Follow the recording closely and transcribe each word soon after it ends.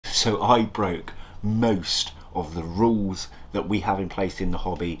So I broke most of the rules that we have in place in the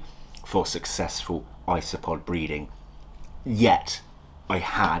hobby for successful isopod breeding. Yet I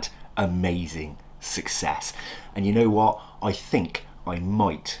had amazing success. And you know what? I think I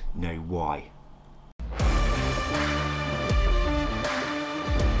might know why.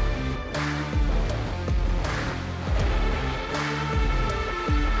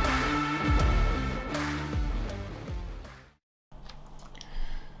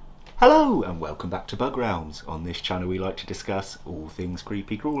 Hello and welcome back to Bug Realms. On this channel we like to discuss all things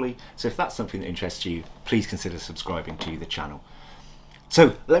creepy crawly, so if that's something that interests you, please consider subscribing to the channel.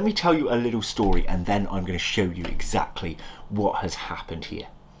 So let me tell you a little story and then I'm going to show you exactly what has happened here.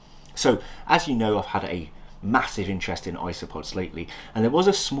 So as you know, I've had a massive interest in isopods lately, and there was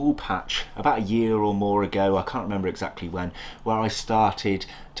a small patch about a year or more ago, I can't remember exactly when, where I started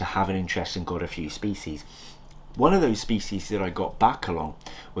to have an interest and got a few species. One of those species that I got back along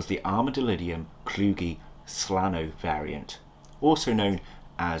was the Armadillidium klugi slano variant, also known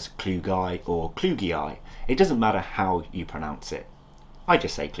as klugi or klugii. It doesn't matter how you pronounce it, I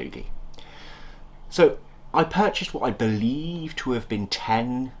just say klugi. So I purchased what I believe to have been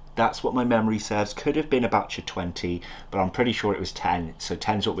 10, that's what my memory serves, could have been a batch of 20, but I'm pretty sure it was 10, so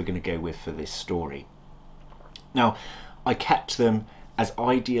 10 is what we're going to go with for this story. Now, I kept them as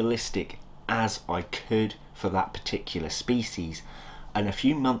idealistic as I could for that particular species, and a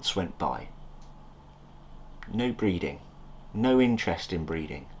few months went by. No breeding, no interest in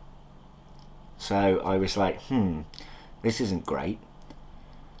breeding. So I was like, this isn't great.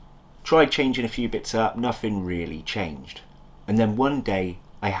 Tried changing a few bits up, nothing really changed. And then one day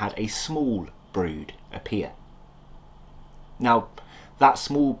I had a small brood appear. Now that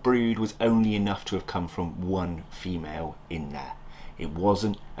small brood was only enough to have come from one female in there. It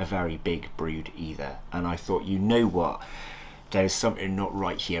wasn't a very big brood either, and I thought, you know what, there's something not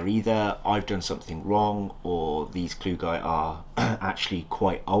right here. Either I've done something wrong or these klugi are actually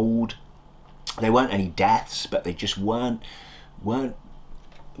quite old. There weren't any deaths, but they just weren't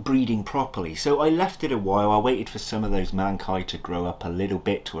breeding properly. So I left it a while. I waited for some of those mankai to grow up a little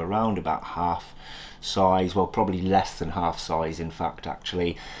bit to around about half size, well probably less than half size in fact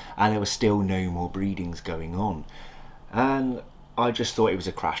actually, and there was still no more breedings going on, and I just thought it was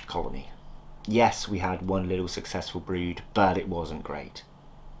a crashed colony. Yes, we had one little successful brood, but it wasn't great.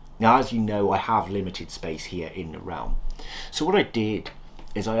 Now, as you know, I have limited space here in the realm. So what I did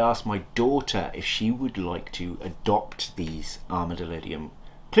is I asked my daughter if she would like to adopt these Armadillidium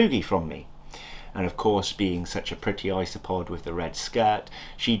klugi from me. And of course, being such a pretty isopod with the red skirt,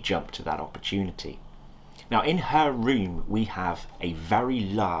 she jumped to that opportunity. Now, in her room, we have a very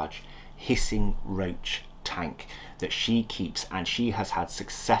large hissing roach tank that she keeps, and she has had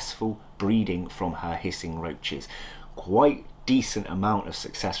successful breeding from her hissing roaches. Quite decent amount of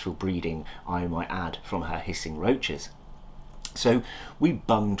successful breeding, I might add, from her hissing roaches. So we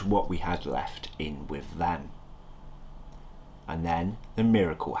bunged what we had left in with them. And then the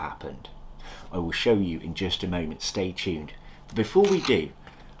miracle happened. I will show you in just a moment, stay tuned. But before we do,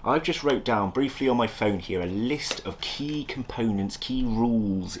 I've just wrote down briefly on my phone here a list of key components, key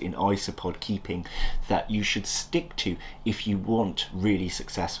rules in isopod keeping that you should stick to if you want really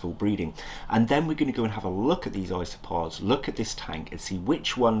successful breeding. And then we're going to go and have a look at these isopods, look at this tank and see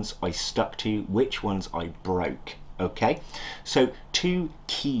which ones I stuck to, which ones I broke. Okay, so two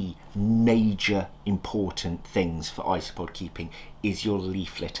key major important things for isopod keeping is your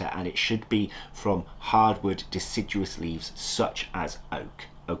leaf litter, and it should be from hardwood deciduous leaves such as oak.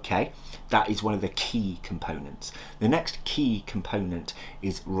 Okay, that is one of the key components. The next key component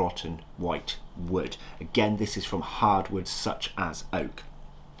is rotten white wood. Again, this is from hardwoods such as oak.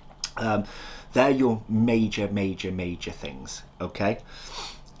 They're your major things. Okay,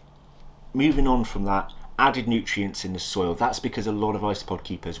 moving on from that, added nutrients in the soil. That's because a lot of isopod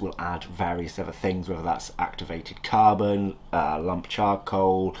keepers will add various other things, whether that's activated carbon, lump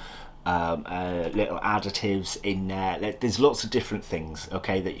charcoal, little additives in there. There's lots of different things,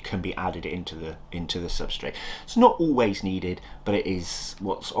 okay, that can be added into the substrate. It's not always needed, but it is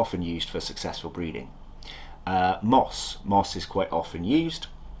what's often used for successful breeding. Moss is quite often used.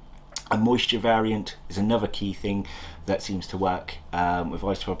 A moisture variant is another key thing that seems to work with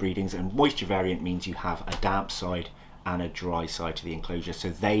isopod breedings, and moisture variant means you have a damp side and a dry side to the enclosure, so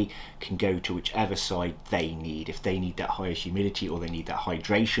they can go to whichever side they need. If they need that higher humidity or they need that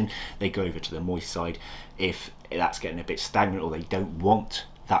hydration, they go over to the moist side. If that's getting a bit stagnant or they don't want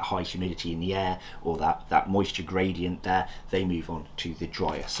that high humidity in the air or that moisture gradient there, they move on to the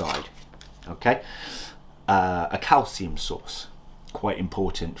drier side. Okay, a calcium source, quite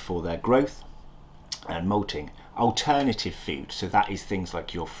important for their growth and molting. alternative food. So that is things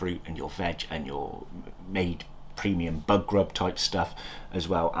like your fruit and your veg and your made premium bug grub type stuff as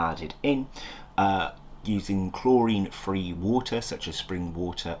well added in. Using chlorine-free water such as spring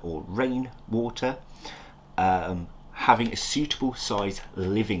water or rain water. Having a suitable size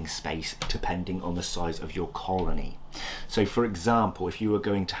living space depending on the size of your colony. So for example, if you were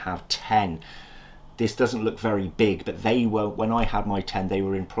going to have 10, this doesn't look very big, but they were, when I had my 10, they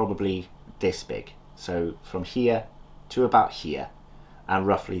were in probably this big. So from here to about here, and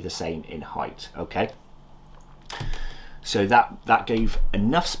roughly the same in height, okay? So that gave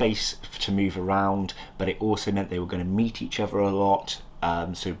enough space to move around, but it also meant they were going to meet each other a lot.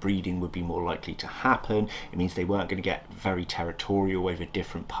 So breeding would be more likely to happen. It means they weren't going to get very territorial over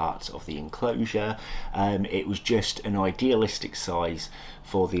different parts of the enclosure. It was just an idealistic size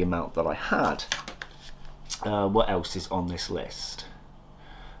for the amount that I had. What else is on this list?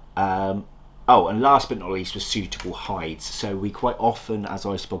 Oh, and last but not least was suitable hides. So we quite often, as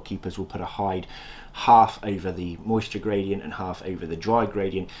isopod keepers, will put a hide half over the moisture gradient and half over the dry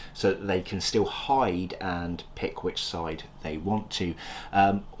gradient so that they can still hide and pick which side they want to.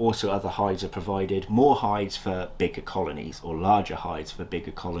 Also other hides are provided, more hides for bigger colonies or larger hides for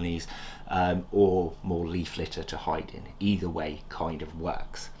bigger colonies, or more leaf litter to hide in. Either way kind of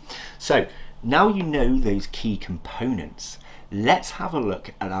works. So now you know those key components. Let's have a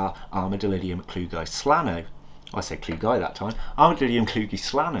look at our Armadillidium klugi slano. I said klugi that time. Armadillidium klugi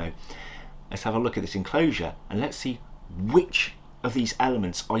slano. Let's have a look at this enclosure and let's see which of these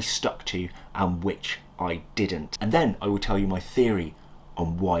elements I stuck to and which I didn't. And then I will tell you my theory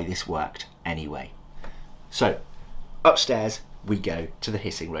on why this worked anyway. So upstairs we go to the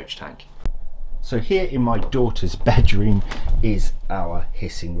hissing roach tank. So here in my daughter's bedroom is our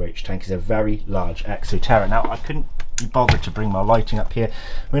hissing roach tank. It's a very large Exoterra. Now I couldn't be bothered to bring my lighting up here.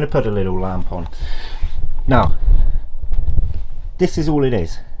 I'm going to put a little lamp on. Now this is all it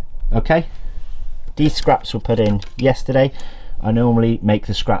is, okay? These scraps were put in yesterday. I normally make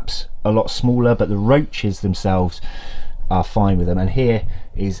the scraps a lot smaller, but the roaches themselves are fine with them. And here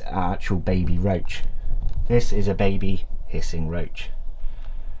is our actual baby roach. This is a baby hissing roach.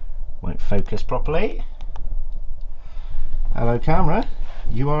 Won't focus properly. Hello camera,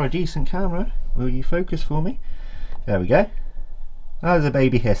 you are a decent camera. Will you focus for me? There we go. There's a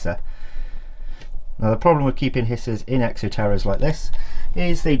baby hisser. Now the problem with keeping hissers in Exoterras like this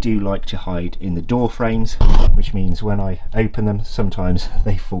is they do like to hide in the door frames, which means when I open them sometimes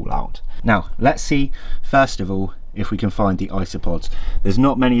they fall out. Now let's see first of all if we can find the isopods. There's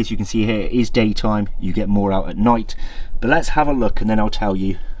not many, as you can see here. It is daytime, you get more out at night, but let's have a look and then I'll tell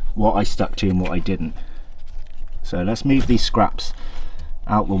you what I stuck to and what I didn't. So let's move these scraps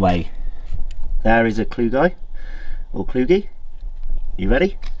out the way. There is a klugi or klugi. You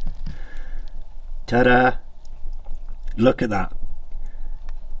ready? Ta-da! Look at that.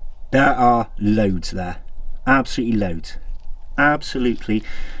 There are loads there. Absolutely loads. Absolutely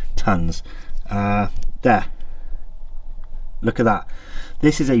tons. There. Look at that.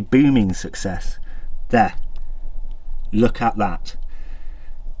 This is a booming success. There. Look at that.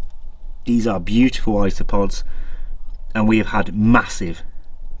 These are beautiful isopods and we have had massive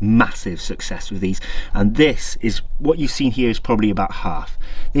success with these, and this is what you've seen here is probably about half.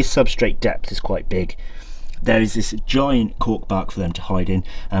 This substrate depth is quite big. There is this giant cork bark for them to hide in,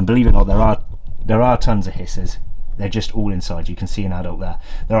 and believe it or not, there are tons of hissers. They're just all inside. You can see an adult there.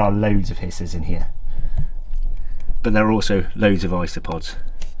 There are loads of hissers in here, but there are also loads of isopods.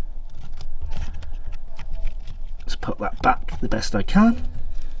 Let's put that back the best I can.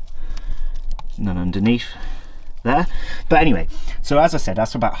 None underneath there, but anyway, so as I said,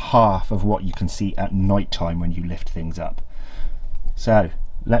 that's about half of what you can see at night time when you lift things up. So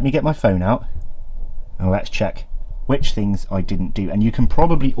let me get my phone out and let's check which things I didn't do, and you can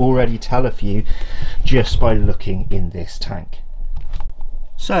probably already tell a few just by looking in this tank.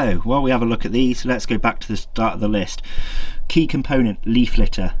 So while we have a look at these, let's go back to the start of the list. Key component, leaf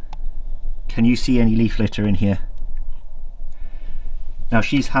litter. Can you see any leaf litter in here? Now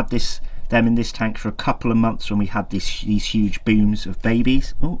she's had them in this tank for a couple of months when we had these huge booms of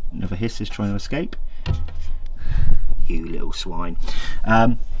babies. Oh, another hiss is trying to escape. You little swine.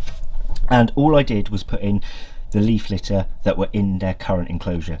 And all I did was put in the leaf litter that were in their current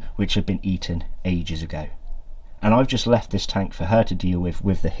enclosure, which had been eaten ages ago. And I've just left this tank for her to deal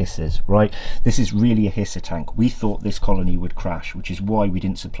with the hissers, right? This is really a hisser tank. We thought this colony would crash, which is why we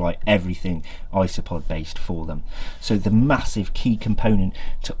didn't supply everything isopod based for them. So the massive key component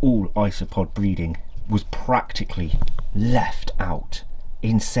to all isopod breeding was practically left out.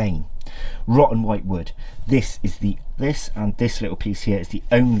 Insane. Rotten white wood. This and this little piece here is the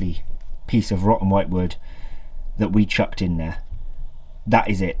only piece of rotten white wood that we chucked in there. That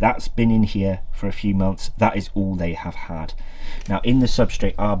is it. That's been in here for a few months. That is all they have had. Now in the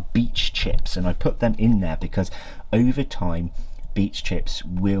substrate are beach chips, and I put them in there because over time beach chips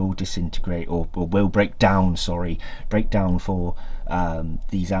will disintegrate or will break down for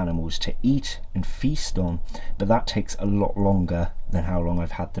these animals to eat and feast on, but that takes a lot longer than how long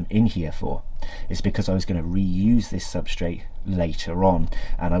I've had them in here for. It's because I was going to reuse this substrate later on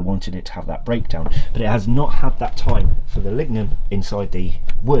and I wanted it to have that breakdown, but it has not had that time for the lignum inside the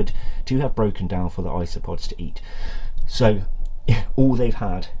wood to have broken down for the isopods to eat. So all they've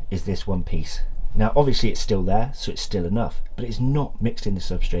had is this one piece. Now obviously it's still there, so it's still enough, but it's not mixed in the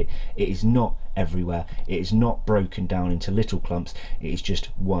substrate, it is not everywhere, it is not broken down into little clumps, it is just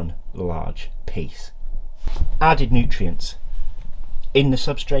one large piece. Added nutrients. In the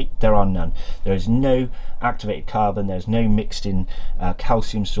substrate there are none. There is no activated carbon, there's no mixed in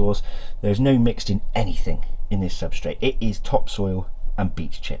calcium source, there's no mixed in anything in this substrate. It is topsoil and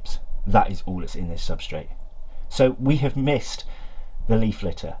beach chips. That is all that's in this substrate. So we have missed the leaf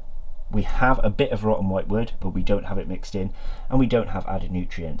litter. We have a bit of rotten white wood, but we don't have it mixed in, and we don't have added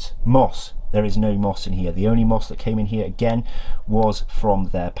nutrients. Moss, there is no moss in here. The only moss that came in here again was from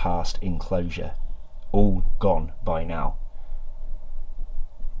their past enclosure. All gone by now.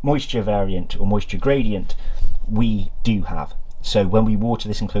 Moisture variant or moisture gradient we do have. So when we water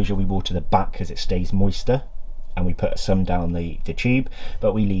this enclosure, we water the back because it stays moister, and we put some down the tube,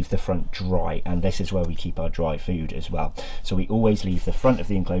 but we leave the front dry, and this is where we keep our dry food as well. So we always leave the front of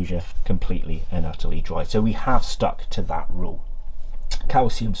the enclosure completely and utterly dry. So we have stuck to that rule.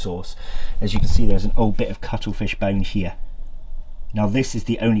 Calcium source, as you can see there's an old bit of cuttlefish bone here. Now this is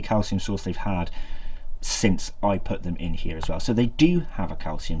the only calcium source they've had since I put them in here as well. So they do have a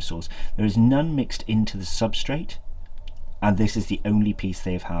calcium source. There is none mixed into the substrate, and this is the only piece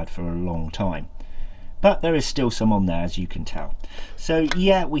they've had for a long time. But there is still some on there, as you can tell. So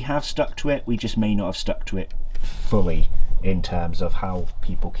yeah, we have stuck to it, we just may not have stuck to it fully in terms of how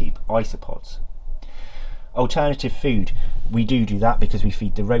people keep isopods. Alternative food, we do that because we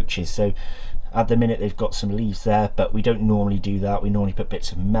feed the roaches. So at the minute they've got some leaves there, but we don't normally do that. We normally put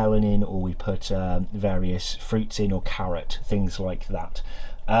bits of melon in, or we put various fruits in, or carrot, things like that.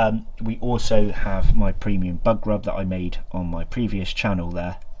 We also have my premium bug grub that I made on my previous channel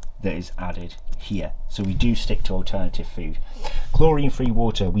there, that is added here. So we do stick to alternative food. Chlorine free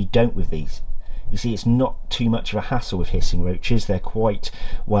water, we don't with these. You see, it's not too much of a hassle with hissing roaches. They're quite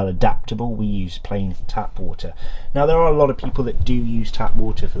well adaptable. We use plain tap water. Now there are a lot of people that do use tap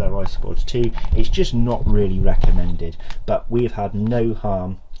water for their isopods too. It's just not really recommended, but we've had no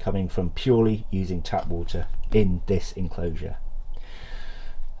harm coming from purely using tap water in this enclosure.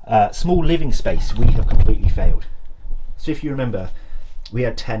 Small living space, we have completely failed. So if you remember, we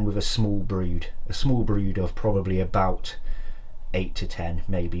had 10 with a small brood of probably about 8 to 10,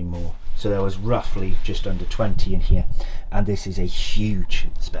 maybe more. So there was roughly just under 20 in here, and this is a huge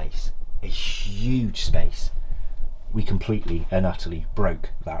space, We completely and utterly broke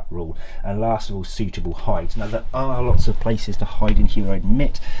that rule. And last of all, suitable hides. Now there are lots of places to hide in here, I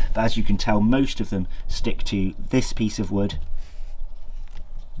admit, but as you can tell, most of them stick to this piece of wood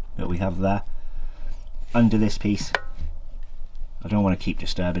that we have there, under this piece, I don't want to keep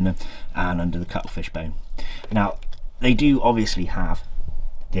disturbing them, and under the cuttlefish bone. Now they do obviously have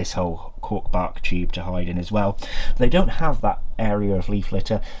this whole cork bark tube to hide in as well. They don't have that area of leaf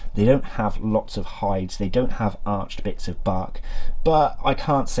litter, they don't have lots of hides, they don't have arched bits of bark, but I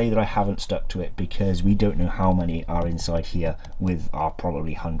can't say that I haven't stuck to it because we don't know how many are inside here with our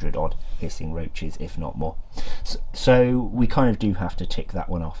probably 100 odd hissing roaches, if not more. So we kind of do have to tick that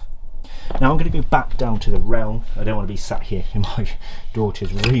one off. Now I'm going to go back down to the realm. I don't want to be sat here in my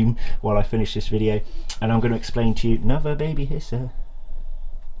daughter's room while I finish this video, and I'm going to explain to you another baby hisser,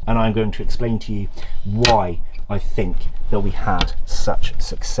 and I'm going to explain to you why I think that we had such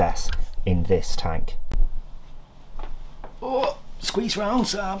success in this tank. Oh, squeeze round,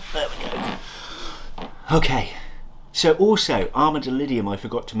 Sam. There we go. Okay, so also Armadillidium, I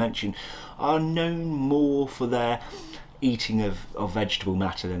forgot to mention, are known more for their eating of vegetable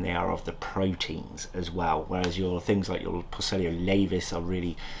matter than they are of the proteins as well, whereas your things like your Porcellio laevis are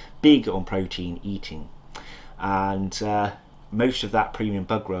really big on protein eating, and most of that premium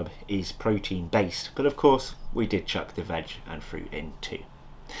bug grub is protein based, but of course we did chuck the veg and fruit in too.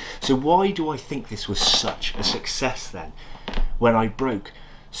 So why do I think this was such a success then, when I broke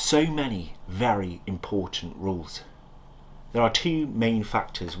so many very important rules? There are two main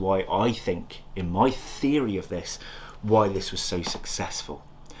factors why I think, in my theory of this, why this was so successful.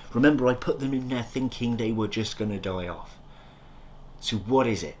 Remember, I put them in there thinking they were just going to die off. So what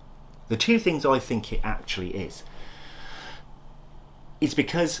is it? The two things I think it actually is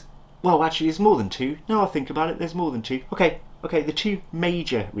because, well, actually there's more than two. Now I think about it, there's more than two. Okay, the two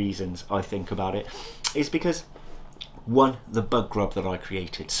major reasons I think about it is because, one, the bug grub that I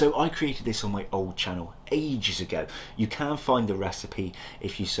created. So I created this on my old channel ages ago. You can find the recipe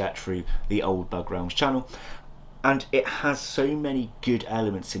if you search through the old Bug Realms channel. And it has so many good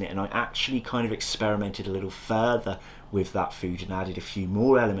elements in it, and I actually kind of experimented a little further with that food and added a few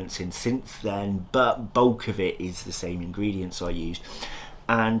more elements in since then, but bulk of it is the same ingredients I used.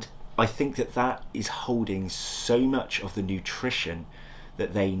 And I think that that is holding so much of the nutrition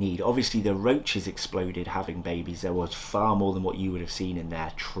that they need. Obviously the roaches exploded having babies. There was far more than what you would have seen in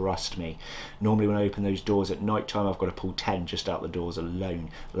there, trust me. Normally when I open those doors at night time, I've got to pull 10 just out the doors alone,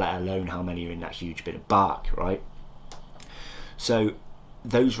 let alone how many are in that huge bit of bark, right? So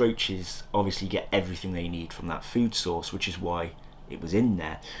those roaches obviously get everything they need from that food source, which is why it was in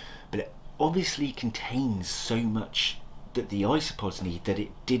there. But it obviously contains so much that the isopods need that it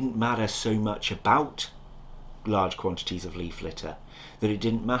didn't matter so much about large quantities of leaf litter, that it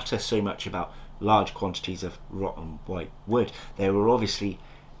didn't matter so much about large quantities of rotten white wood. They were obviously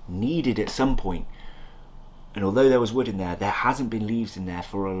needed at some point. And although there was wood in there, there hasn't been leaves in there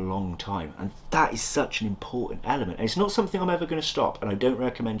for a long time. And that is such an important element. And it's not something I'm ever going to stop, and I don't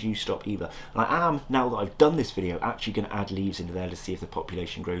recommend you stop either. And I am, now that I've done this video, actually going to add leaves into there to see if the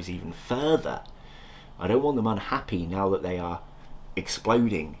population grows even further. I don't want them unhappy now that they are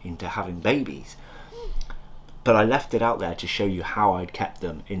exploding into having babies. But I left it out there to show you how I'd kept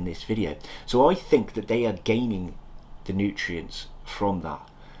them in this video. So I think that they are gaining the nutrients from that.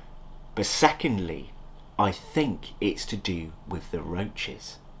 But secondly, I think it's to do with the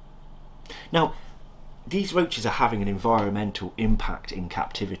roaches. Now, these roaches are having an environmental impact in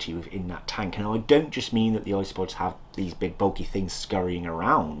captivity within that tank, and I don't just mean that the isopods have these big bulky things scurrying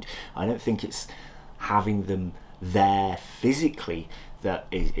around. I don't think it's having them there physically that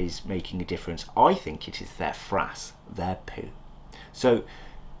is making a difference. I think it is their frass, their poo. So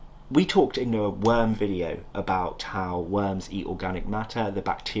we talked in a worm video about how worms eat organic matter, the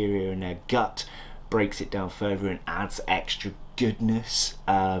bacteria in their gut breaks it down further and adds extra goodness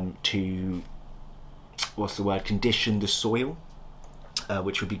to, what's the word, condition the soil,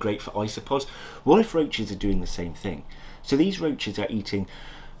 which would be great for isopods. What if roaches are doing the same thing? So these roaches are eating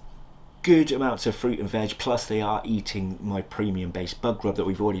good amounts of fruit and veg, plus they are eating my premium based bug grub that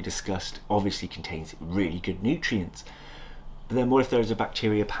we've already discussed, obviously contains really good nutrients. But then what if there is a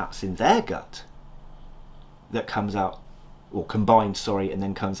bacteria perhaps in their gut that comes out, or combined, sorry, and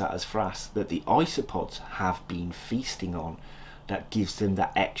then comes out as frass, that the isopods have been feasting on, that gives them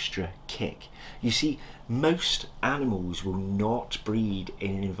that extra kick? You see, most animals will not breed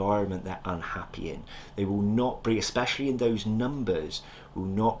in an environment they're unhappy in. They will not breed, especially in those numbers, will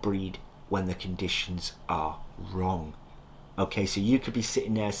not breed when the conditions are wrong. Okay, so you could be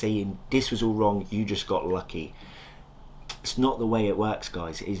sitting there saying, this was all wrong, you just got lucky. It's not the way it works,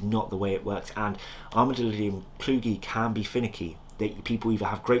 guys. It is not the way it works. And Armadillidium klugi can be finicky. People either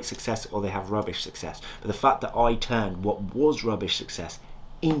have great success or they have rubbish success. But the fact that I turned what was rubbish success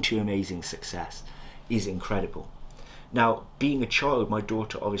into amazing success is incredible. Now, being a child, my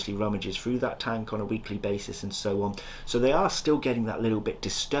daughter obviously rummages through that tank on a weekly basis and so on. So they are still getting that little bit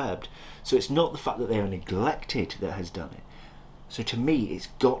disturbed. So it's not the fact that they are neglected that has done it. So to me, it's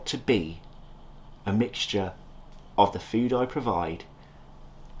got to be a mixture of the food I provide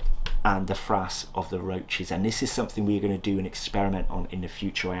and the frass of the roaches. And this is something we're going to do an experiment on in the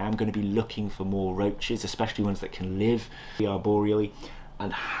future. I am going to be looking for more roaches, especially ones that can live arboreally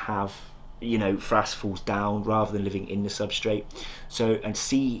and have, you know, frass falls down rather than living in the substrate. So, and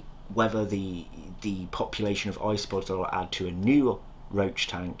see whether the population of isopods that I'll add to a new roach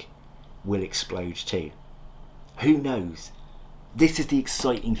tank will explode too. Who knows? This is the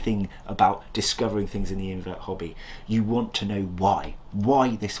exciting thing about discovering things in the invert hobby. You want to know why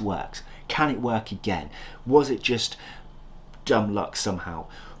this works. Can it work again? Was it just dumb luck somehow?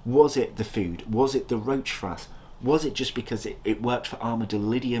 Was it the food? Was it the roach frass? Was it just because it worked for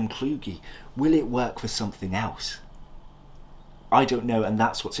Armadillidium klugi? Will it work for something else? I don't know, and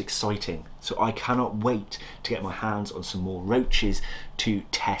that's what's exciting. So I cannot wait to get my hands on some more roaches to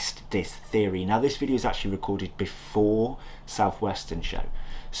test this theory. Now, this video is actually recorded before Southwestern show.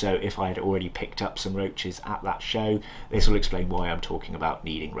 So if I had already picked up some roaches at that show, this will explain why I'm talking about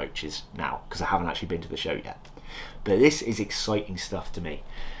needing roaches now, because I haven't actually been to the show yet. But this is exciting stuff to me.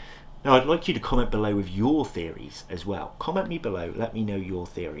 Now, I'd like you to comment below with your theories as well. Comment me below, let me know your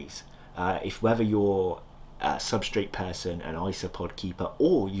theories. If whether you're a substrate person, an isopod keeper,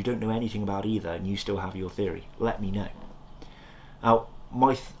 or you don't know anything about either and you still have your theory, let me know. Now,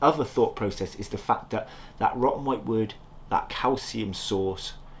 my other thought process is the fact that that rotten white wood, that calcium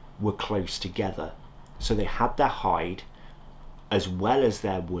source were close together. So they had their hide as well as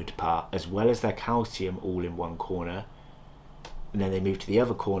their wood part, as well as their calcium all in one corner. And then they move to the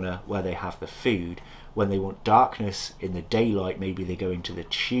other corner where they have the food. When they want darkness in the daylight, maybe they go into the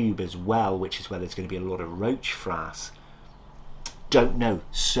tube as well, which is where there's going to be a lot of roach frass. Don't know.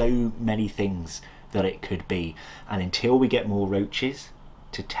 So many things that it could be. And until we get more roaches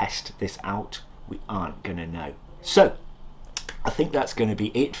to test this out, we aren't going to know. So I think that's going to be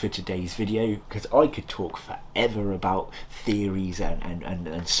it for today's video, because I could talk forever about theories and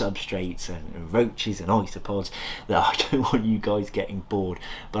substrates and roaches and isopods, that I don't want you guys getting bored,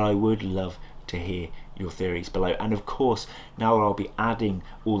 but I would love to hear your theories below. And of course, now I'll be adding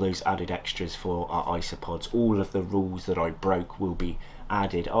all those added extras for our isopods. All of the rules that I broke will be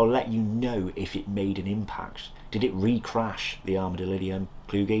added. I'll let you know if it made an impact. Did it re-crash the Armadillidium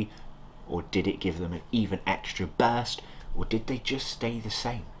Klugi, or did it give them an even extra burst, or did they just stay the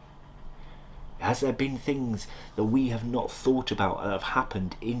same? Has there been things that we have not thought about that have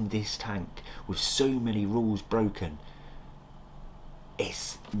happened in this tank with so many rules broken?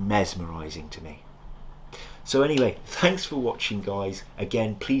 It's mesmerising to me. So anyway, thanks for watching, guys.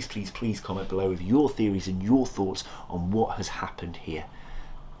 Again, please comment below with your theories and your thoughts on what has happened here,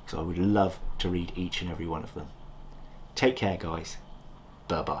 because I would love to read each and every one of them. Take care, guys.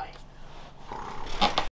 Bye bye.